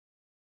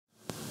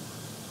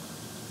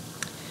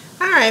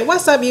Alright,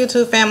 what's up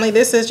YouTube family?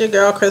 This is your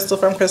girl Crystal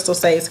from Crystal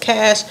Saves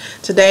Cash.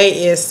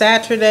 Today is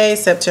Saturday,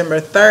 September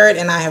 3rd,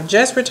 and I have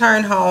just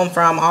returned home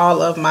from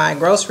all of my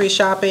grocery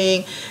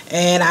shopping,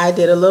 and I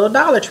did a little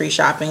Dollar Tree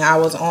shopping. I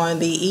was on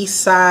the east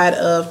side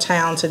of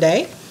town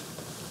today,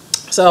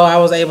 so I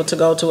was able to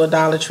go to a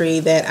Dollar Tree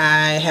that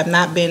I have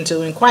not been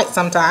to in quite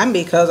some time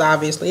because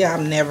obviously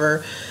I'm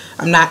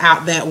not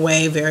out that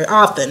way very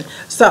often.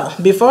 So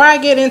before I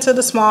get into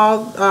the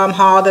small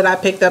haul that I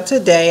picked up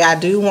today, I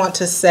do want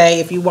to say,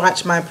 if you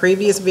watched my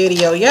previous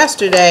video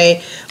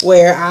yesterday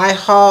where I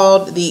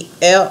hauled the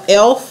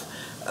e.l.f.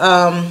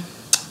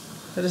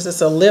 What is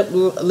this, a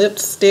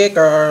lipstick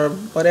or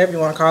whatever you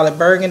want to call it,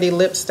 burgundy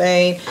lip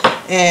stain,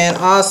 and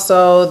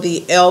also the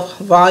e.l.f.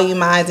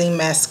 volumizing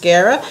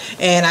mascara.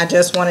 And I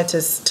just wanted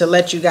to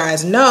let you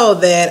guys know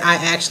that I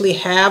actually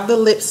have the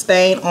lip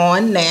stain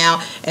on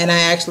now, and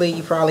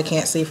you probably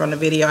can't see from the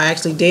video, I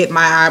actually did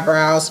my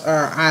eyebrows,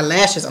 or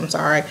eyelashes, I'm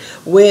sorry,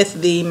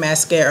 with the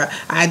mascara.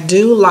 I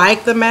do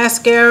like the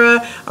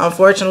mascara.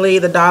 Unfortunately,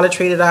 the Dollar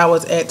Tree that I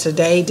was at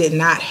today did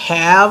not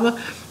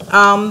have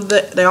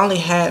they only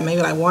had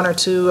maybe like one or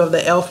two of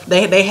the e.l.f.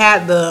 They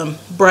had the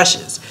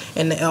brushes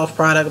in the e.l.f.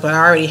 product, but I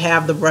already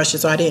have the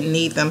brushes, so I didn't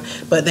need them.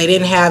 But they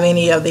didn't have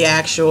any of the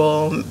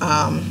actual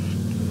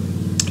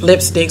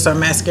lipsticks or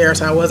mascara,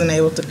 so I wasn't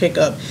able to pick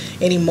up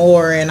any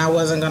more, and I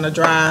wasn't gonna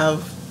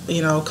drive,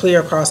 you know, clear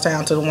across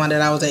town to the one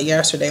that I was at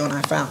yesterday when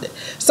I found it.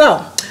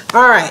 So,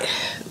 all right,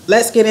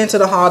 let's get into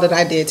the haul that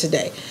I did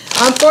today.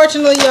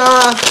 Unfortunately,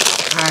 y'all,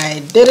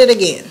 I did it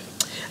again.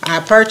 I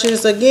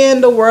purchased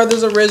again the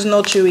Werther's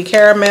Original Chewy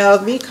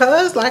Caramels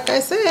because, like I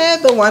said,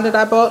 the one that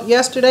I bought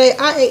yesterday,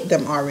 I ate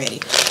them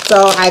already. So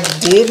I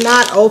did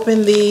not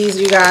open these,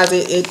 you guys.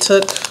 It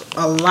took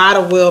a lot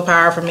of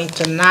willpower for me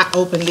to not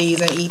open these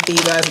and eat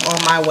these as I'm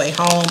on my way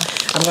home.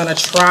 I'm going to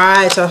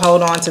try to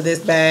hold on to this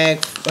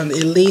bag at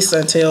least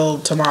until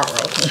tomorrow.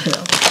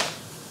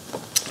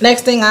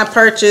 Next thing I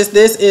purchased,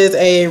 this is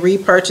a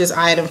repurchase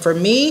item for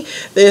me.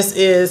 This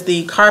is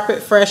the Carpet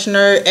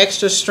Freshener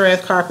Extra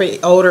Strength Carpet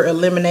Odor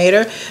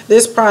Eliminator.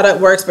 This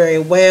product works very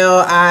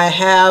well. I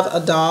have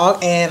a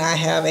dog and I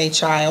have a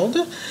child,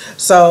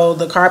 so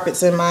the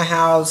carpets in my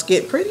house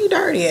get pretty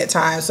dirty at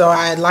times. So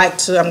I'm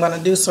going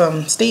to do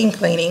some steam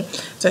cleaning.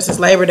 Since it's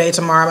Labor Day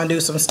tomorrow, I'm going to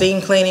do some steam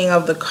cleaning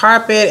of the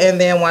carpet,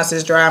 and then once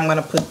it's dry, I'm going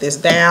to put this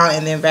down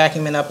and then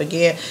vacuum it up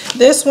again.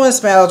 This one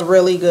smells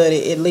really good.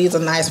 It leaves a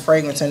nice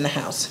fragrance in the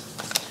house.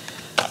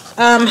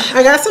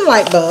 I got some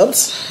light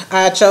bulbs.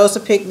 I chose to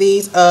pick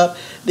these up.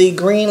 The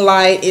green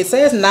light, it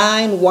says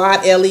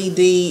 9-watt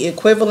LED,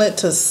 equivalent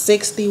to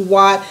 60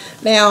 watt.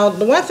 Now,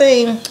 the one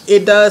thing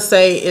it does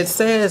say, it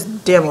says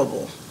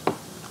dimmable.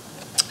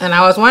 And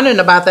I was wondering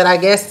about that. I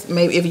guess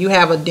maybe if you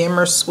have a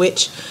dimmer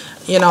switch,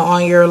 you know,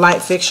 on your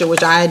light fixture,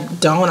 which I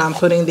don't. I'm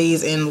putting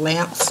these in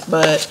lamps,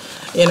 but,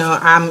 you know,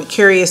 I'm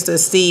curious to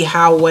see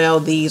how well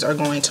these are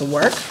going to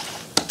work.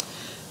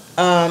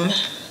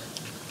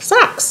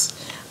 Socks.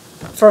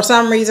 For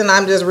some reason,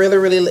 I'm just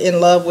really in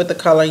love with the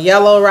color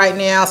yellow right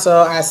now.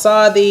 So I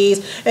saw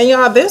these, and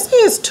y'all, this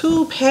is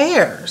 2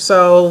 pairs.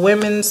 So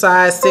women's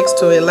size 6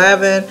 to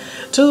 11,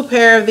 2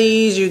 pair of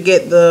these. You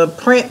get the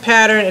print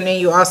pattern, and then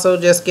you also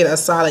just get a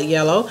solid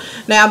yellow.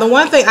 Now, the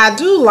one thing, I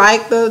do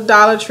like the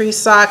Dollar Tree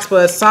socks,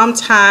 but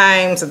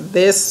sometimes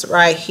this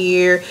right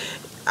here,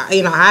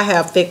 you know, I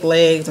have thick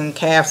legs and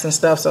calves and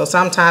stuff, so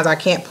sometimes I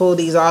can't pull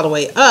these all the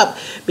way up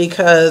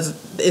because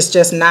it's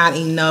just not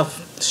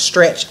enough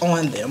stretch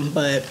on them.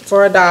 But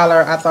for $1,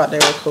 I thought they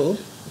were cool.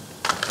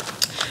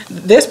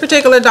 This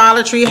particular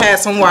Dollar Tree had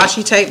some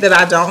washi tape that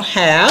I don't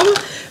have,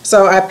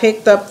 so I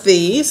picked up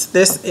these.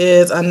 This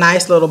is a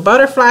nice little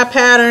butterfly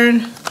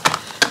pattern,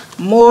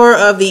 more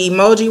of the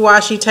emoji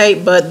washi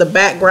tape, but the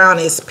background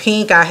is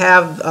pink. I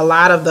have a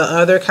lot of the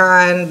other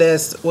kind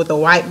that's with a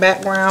white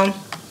background.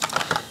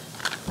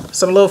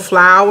 Some little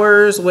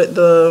flowers with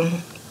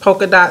the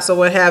polka dots or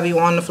what have you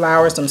on the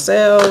flowers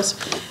themselves.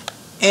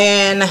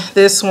 And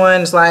this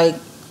one's like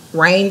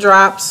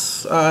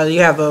raindrops.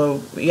 You have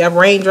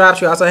raindrops.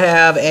 You also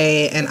have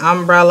an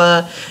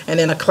umbrella, and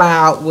then a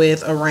cloud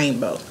with a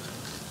rainbow.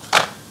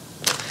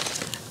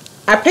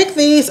 I picked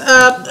these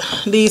up,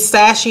 these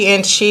Sassy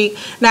and Chic.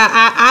 Now,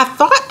 I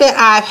thought that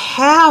I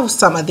have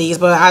some of these,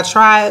 but I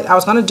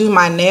was going to do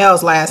my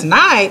nails last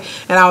night,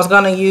 and I was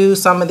going to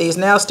use some of these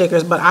nail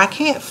stickers, but I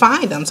can't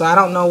find them, so I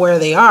don't know where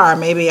they are.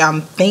 Maybe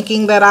I'm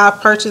thinking that I've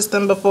purchased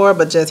them before,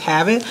 but just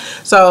haven't.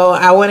 So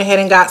I went ahead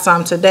and got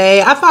some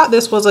today. I thought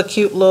this was a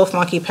cute little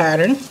funky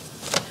pattern.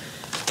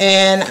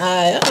 And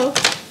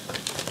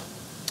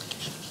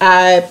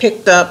I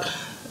picked up,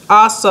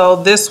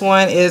 also, this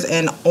one is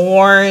an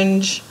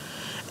orange,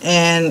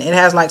 and it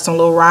has like some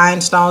little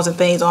rhinestones and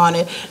things on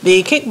it.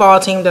 The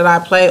kickball team that I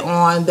play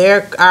on,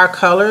 our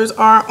colors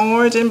are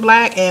orange and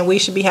black, and we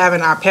should be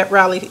having our pep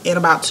rally in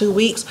about 2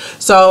 weeks.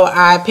 So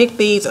I picked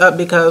these up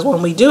because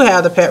when we do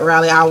have the pep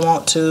rally, I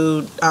want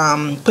to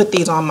put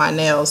these on my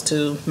nails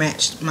to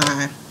match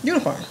my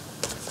uniform.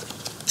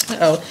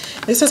 oh,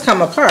 this has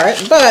come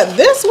apart, but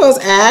this was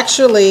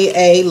actually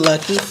a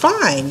lucky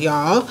find,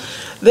 y'all.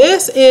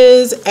 This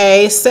is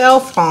a cell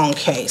phone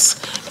case,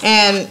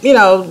 and you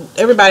know,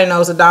 everybody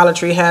knows the Dollar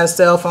Tree has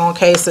cell phone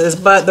cases,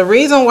 but the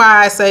reason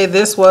why I say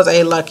this was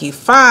a lucky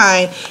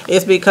find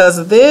is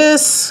because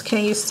this,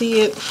 can you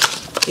see it?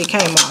 It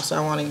came off, so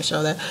I won't even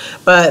show that,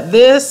 but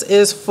this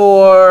is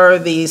for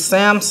the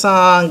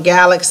Samsung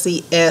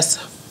Galaxy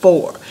S4.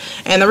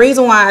 And the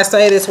reason why I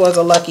say this was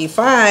a lucky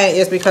find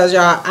is because,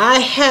 y'all, I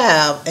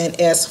have an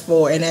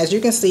S4, and as you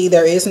can see,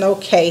 there is no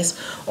case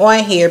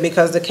on here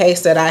because the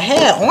case that I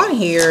had on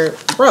here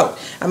broke.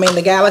 I mean,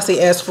 the Galaxy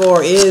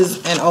S4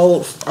 is an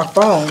old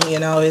phone, you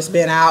know, it's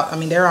been out. I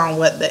mean, they're on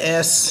what, the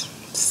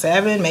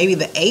S7, maybe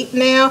the 8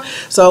 now.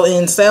 So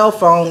in cell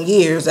phone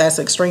years, that's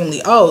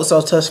extremely old.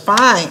 So to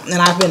find,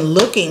 and I've been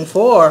looking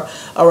for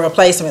a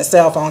replacement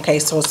cell phone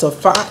case, so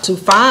to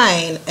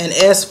find an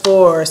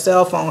S4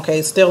 cell phone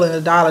case still in the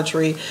Dollar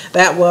Tree,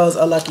 that was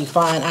a lucky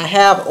find. I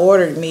have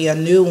ordered me a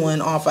new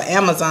one off of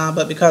Amazon,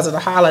 but because of the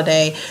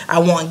holiday, I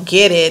won't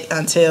get it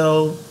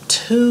until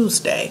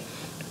Tuesday.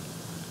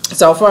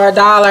 So for $1,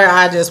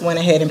 I just went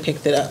ahead and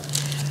picked it up.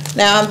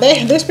 Now,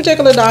 this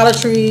particular Dollar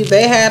Tree,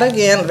 they had,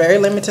 again, very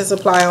limited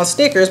supply on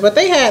stickers, but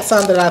they had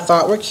some that I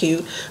thought were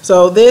cute.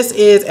 So this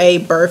is a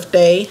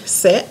birthday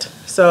set.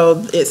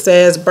 So it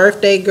says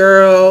birthday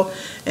girl,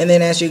 and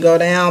then as you go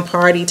down,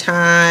 party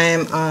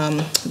time.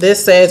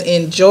 This says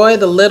enjoy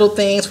the little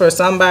things for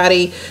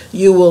somebody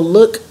you will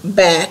look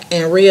back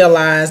and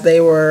realize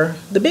they were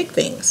the big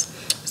things.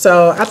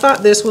 So I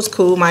thought this was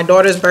cool. My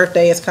daughter's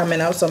birthday is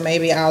coming up, so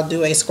maybe I'll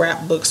do a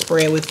scrapbook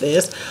spread with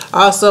this.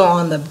 Also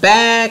on the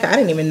back, I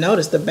didn't even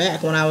notice the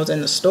back when I was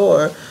in the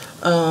store.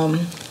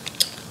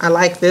 I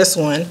like this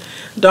one.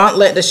 Don't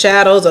let the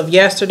shadows of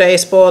yesterday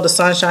spoil the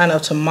sunshine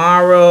of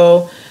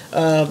tomorrow.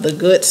 The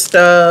good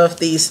stuff.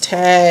 These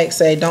tags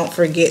say don't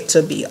forget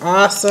to be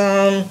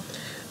awesome.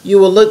 You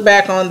will look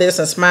back on this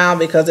and smile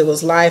because it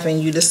was life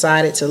and you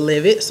decided to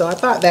live it. So I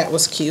thought that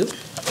was cute.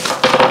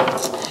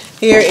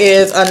 Here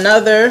is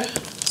another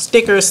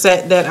sticker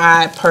set that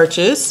I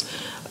purchased.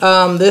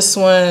 This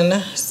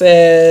one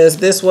says,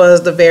 this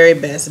was the very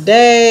best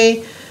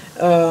day.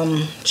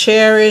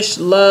 Cherish,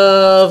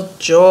 love,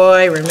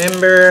 joy,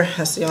 remember.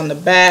 I see on the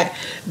back.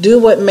 Do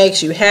what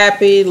makes you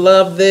happy.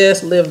 Love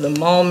this. Live the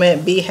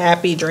moment. Be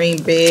happy.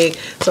 Dream big.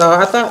 So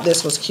I thought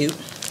this was cute.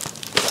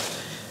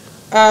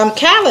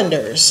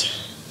 Calendars.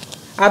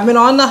 I've been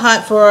on the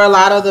hunt for a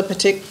lot of the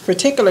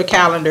particular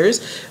calendars.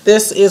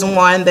 This is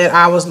one that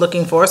I was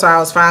looking for, so I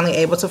was finally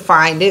able to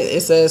find it. It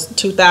says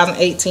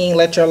 2018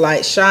 Let Your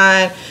Light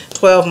Shine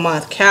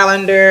 12-month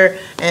calendar,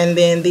 and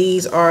then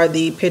these are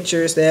the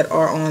pictures that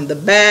are on the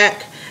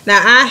back. Now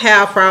I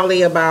have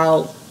probably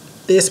about,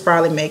 this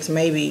probably makes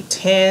maybe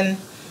 10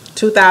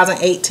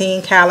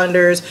 2018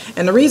 calendars,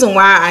 and the reason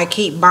why I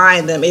keep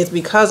buying them is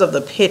because of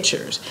the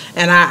pictures,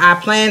 and I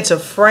plan to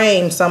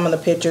frame some of the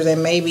pictures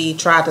and maybe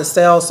try to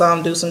sell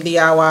some, do some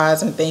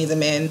DIYs and things,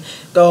 and then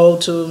go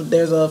to,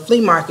 there's a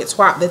flea market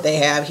swap that they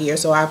have here,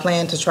 so I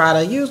plan to try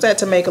to use that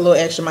to make a little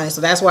extra money.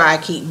 So that's why I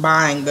keep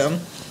buying them.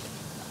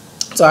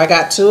 So I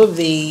got 2 of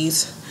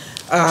these.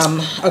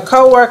 A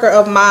co-worker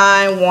of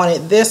mine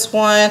wanted this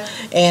one,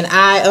 and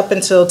up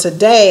until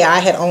today I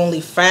had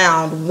only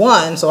found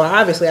one, so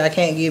obviously I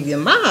can't give you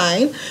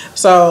mine.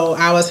 So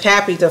I was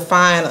happy to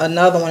find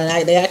another one,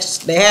 and they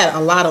had a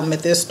lot of them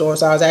at this store,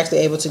 so I was actually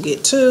able to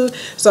get 2.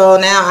 So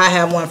now I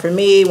have one for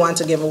me, one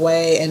to give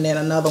away, and then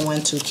another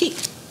one to keep.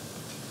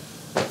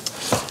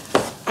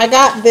 I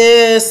got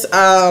this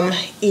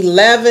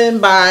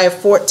 11 by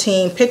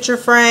 14 picture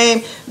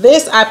frame.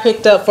 This I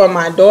picked up for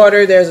my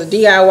daughter. There's a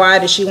DIY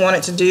that she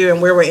wanted to do,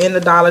 and we were in the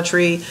Dollar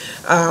Tree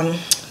a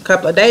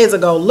couple of days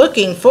ago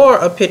looking for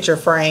a picture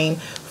frame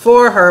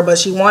for her, but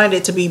she wanted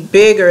it to be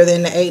bigger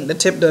than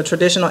the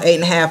traditional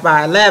 8.5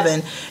 by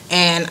 11,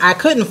 and I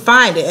couldn't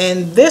find it.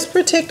 And this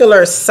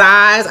particular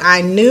size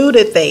I knew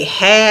that they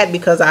had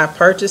because I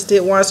purchased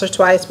it once or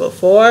twice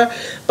before,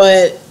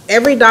 but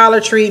every Dollar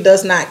Tree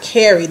does not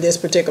carry this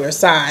particular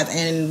size,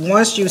 and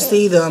once you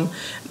see them,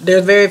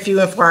 there's very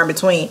few and far in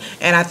between.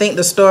 And I think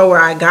the store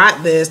where I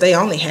got this, they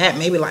only had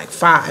maybe like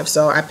 5,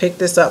 so I picked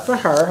this up for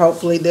her.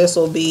 Hopefully this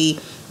will be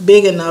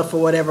big enough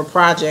for whatever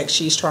project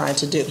she's trying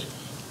to do.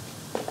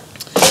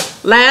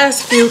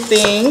 Last few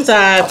things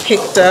I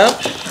picked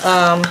up,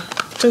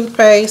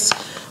 toothpaste,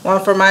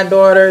 one for my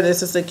daughter.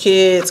 This is the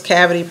kids'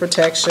 cavity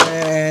protection,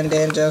 and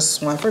then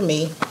just one for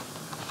me.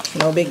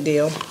 No big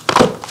deal.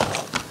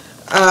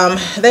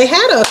 They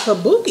had a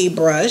kabuki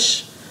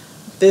brush.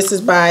 This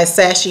is by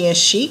Sassy and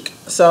Chic.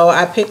 So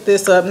I picked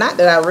this up, not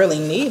that I really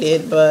need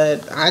it,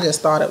 but I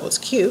just thought it was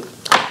cute.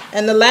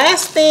 And the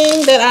last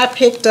thing that I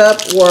picked up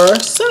were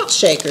salt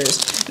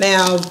shakers.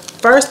 Now,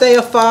 first day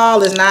of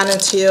fall is not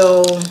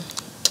until,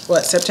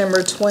 what,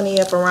 September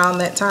 20th, around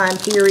that time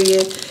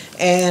period.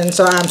 And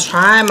so I'm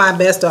trying my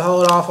best to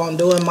hold off on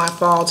doing my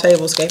fall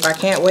tablescape. I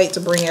can't wait to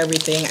bring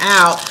everything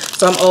out.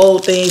 Some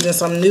old things and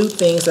some new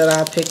things that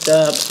I picked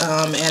up.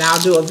 And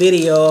I'll do a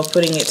video of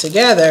putting it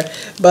together.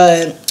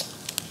 But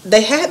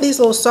they had these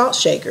little salt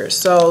shakers.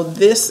 So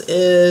this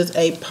is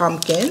a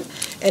pumpkin,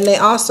 and they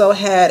also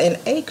had an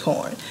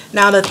acorn.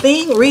 Now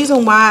the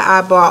reason why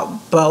I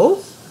bought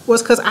both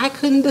was because I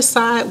couldn't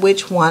decide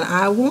which one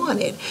I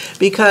wanted,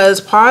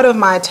 because part of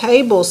my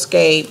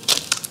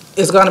tablescape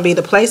is going to be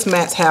the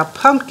placemats have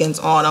pumpkins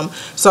on them.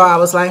 So I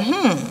was like,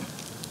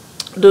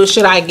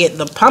 should I get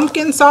the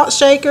pumpkin salt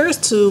shakers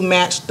to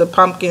match the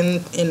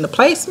pumpkin in the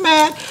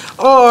placemat,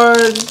 or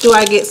do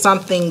I get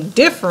something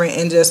different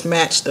and just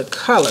match the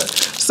color?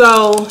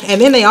 So,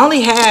 and then they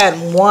only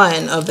had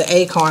one of the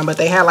acorn, but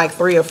they had like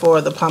 3 or 4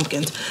 of the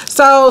pumpkins.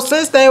 So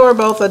since they were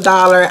both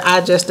 $1,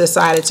 I just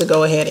decided to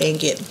go ahead and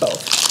get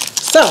both.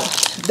 So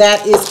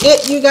that is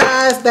it, you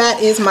guys.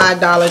 That is my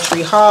Dollar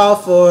Tree haul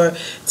for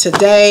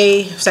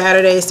today,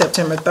 Saturday,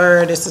 September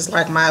 3rd. This is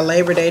like my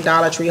Labor Day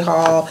Dollar Tree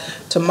haul.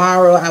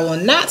 Tomorrow I will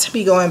not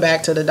be going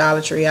back to the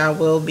Dollar Tree. I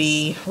will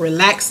be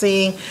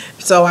relaxing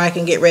so I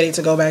can get ready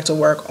to go back to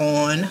work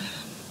on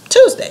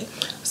Tuesday.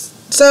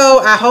 So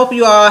I hope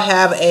you all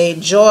have a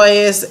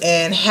joyous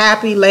and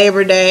happy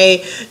Labor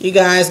Day. You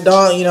guys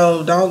don't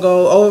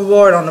go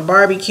overboard on the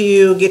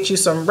barbecue. Get you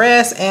some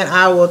rest, and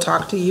I will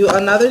talk to you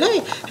another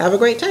day. Have a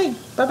great day.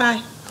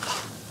 Bye-bye.